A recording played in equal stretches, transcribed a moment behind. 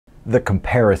the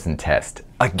comparison test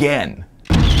again.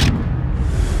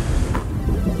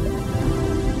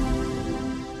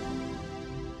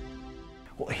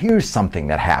 Well, here's something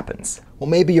that happens. Well,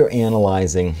 maybe you're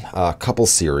analyzing a couple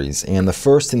series, and the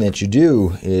first thing that you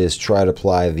do is try to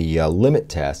apply the limit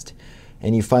test,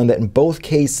 and you find that in both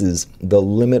cases, the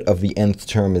limit of the nth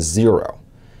term is 0.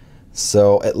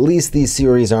 So at least these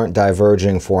series aren't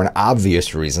diverging for an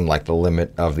obvious reason, like the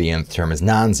limit of the nth term is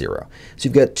non-zero. So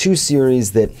you've got two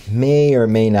series that may or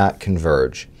may not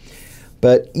converge.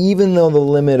 But even though the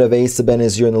limit of a sub n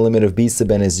is 0 and the limit of b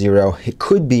sub n is 0, it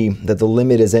could be that the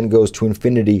limit as n goes to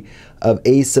infinity of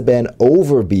a sub n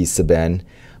over b sub n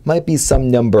might be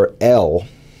some number L,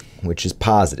 which is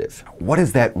positive. What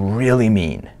does that really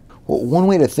mean? Well, one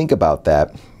way to think about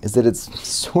that is that it's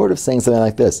sort of saying something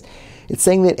like this. It's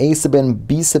saying that a sub n,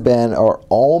 b sub n are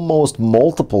almost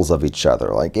multiples of each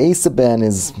other. Like a sub n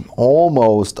is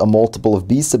almost a multiple of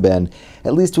b sub n,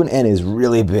 at least when n is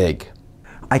really big.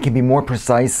 I can be more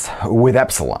precise with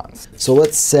epsilons. So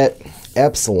let's set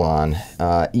epsilon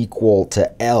equal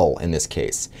to L in this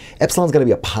case. Epsilon's got to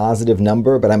be a positive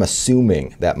number, but I'm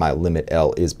assuming that my limit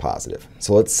L is positive.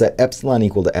 So let's set epsilon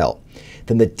equal to L.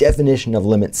 Then the definition of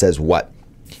limit says what?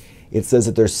 It says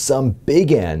that there's some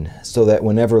big N, so that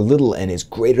whenever little n is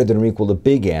greater than or equal to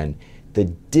big N, the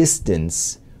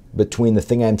distance between the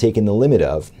thing I'm taking the limit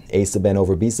of, a sub n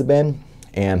over b sub n,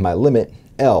 and my limit,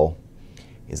 L,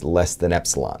 is less than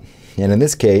epsilon. And in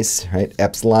this case, right,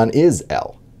 epsilon is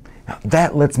L. Now,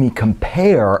 that lets me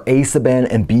compare a sub n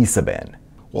and b sub n.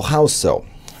 Well, how so?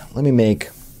 Let me make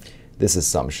this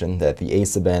assumption that the a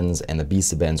sub n's and the b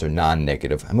sub n's are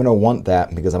non-negative. I'm going to want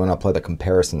that because I'm going to apply the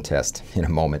comparison test in a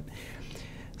moment.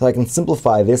 So I can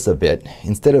simplify this a bit.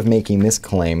 Instead of making this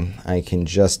claim, I can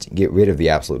just get rid of the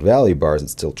absolute value bars.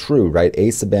 It's still true, right?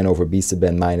 A sub n over b sub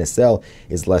n minus L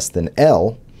is less than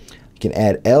L. I can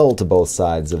add L to both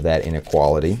sides of that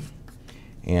inequality.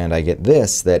 And I get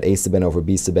this, that a sub n over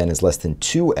b sub n is less than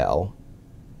 2L.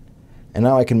 And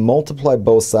now I can multiply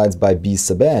both sides by b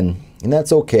sub n. And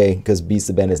that's okay, because b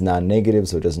sub n is non-negative,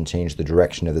 so it doesn't change the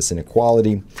direction of this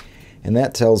inequality. And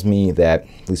that tells me that,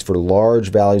 at least for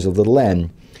large values of little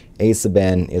n, a sub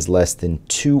n is less than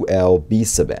 2L b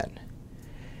sub n.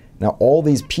 Now, all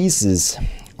these pieces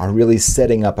are really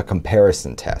setting up a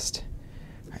comparison test.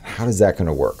 How is that going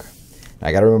to work? Now,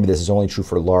 I got to remember this is only true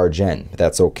for large n, but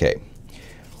that's okay.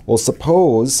 Well,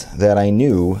 suppose that I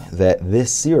knew that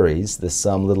this series, the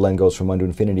sum little n goes from 1 to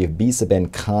infinity of b sub n,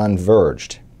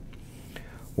 converged.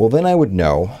 Well, then I would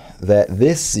know that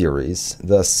this series,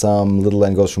 the sum little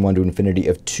n goes from 1 to infinity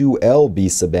of 2L b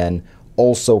sub n,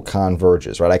 also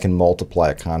converges, right? I can multiply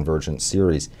a convergent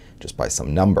series just by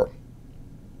some number.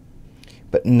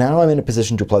 But now I'm in a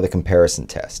position to apply the comparison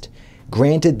test.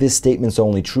 Granted, this statement's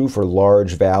only true for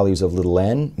large values of little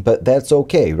n, but that's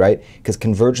okay, right? Because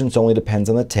convergence only depends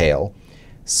on the tail.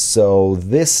 So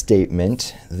this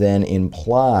statement then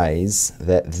implies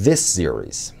that this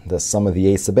series, the sum of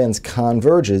the a sub n's,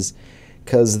 converges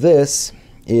because this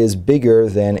is bigger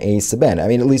than a sub n. I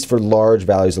mean, at least for large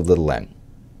values of little n.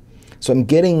 So I'm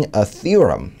getting a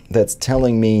theorem that's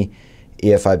telling me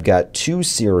if I've got two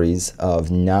series of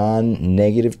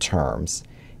non-negative terms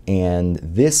and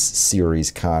this series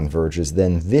converges,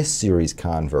 then this series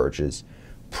converges,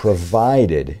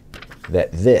 provided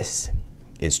that this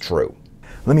is true.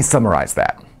 Let me summarize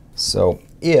that. So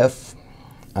if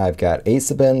I've got a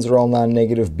sub n's are all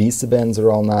non-negative, b sub n's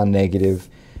are all non-negative,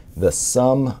 the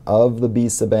sum of the b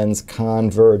sub n's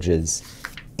converges,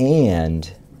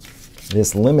 and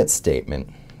this limit statement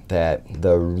that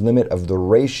the limit of the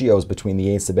ratios between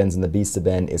the a sub n's and the b sub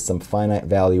n is some finite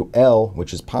value L,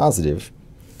 which is positive,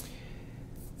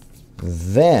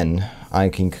 then I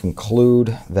can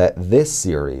conclude that this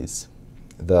series,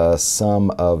 the sum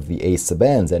of the a sub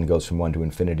n's, n goes from 1 to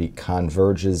infinity,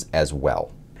 converges as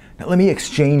well. Now let me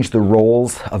exchange the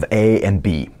roles of a and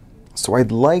b. So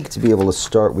I'd like to be able to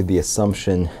start with the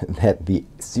assumption that the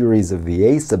series of the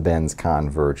a sub n's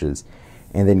converges,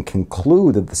 and then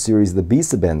conclude that the series of the b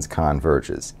sub n's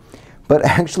converges. But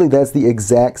actually that's the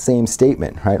exact same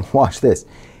statement, right? Watch this.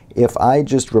 If I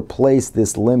just replace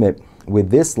this limit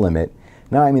with this limit,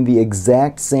 now I'm in the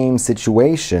exact same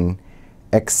situation,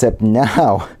 except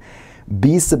now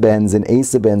b sub n's and a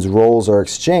sub n's roles are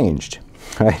exchanged,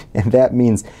 right? And that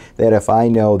means that if I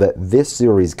know that this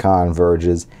series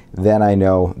converges, then I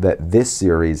know that this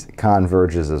series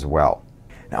converges as well.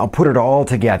 Now I'll put it all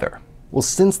together. Well,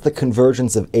 since the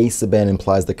convergence of a sub n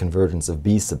implies the convergence of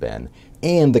b sub n,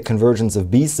 and the convergence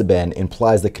of b sub n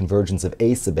implies the convergence of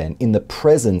a sub n in the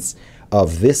presence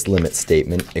of this limit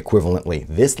statement, equivalently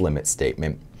this limit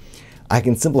statement, I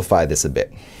can simplify this a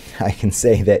bit. I can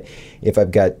say that if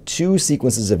I've got two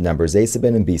sequences of numbers, a sub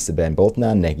n and b sub n, both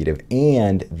non-negative,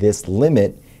 and this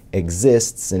limit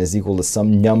exists and is equal to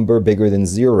some number bigger than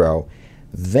 0,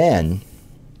 then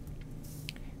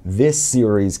this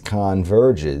series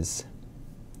converges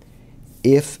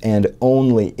if and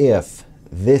only if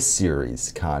this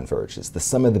series converges. The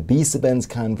sum of the b sub n's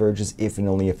converges if and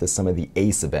only if the sum of the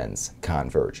a sub n's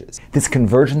converges. This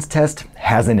convergence test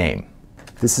has a name.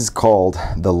 This is called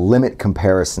the limit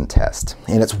comparison test,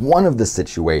 and it's one of the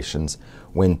situations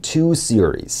when two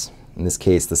series, in this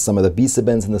case the sum of the b sub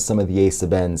n's and the sum of the a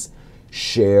sub n's,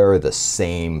 share the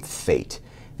same fate.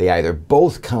 They either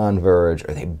both converge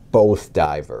or they both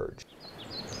diverge.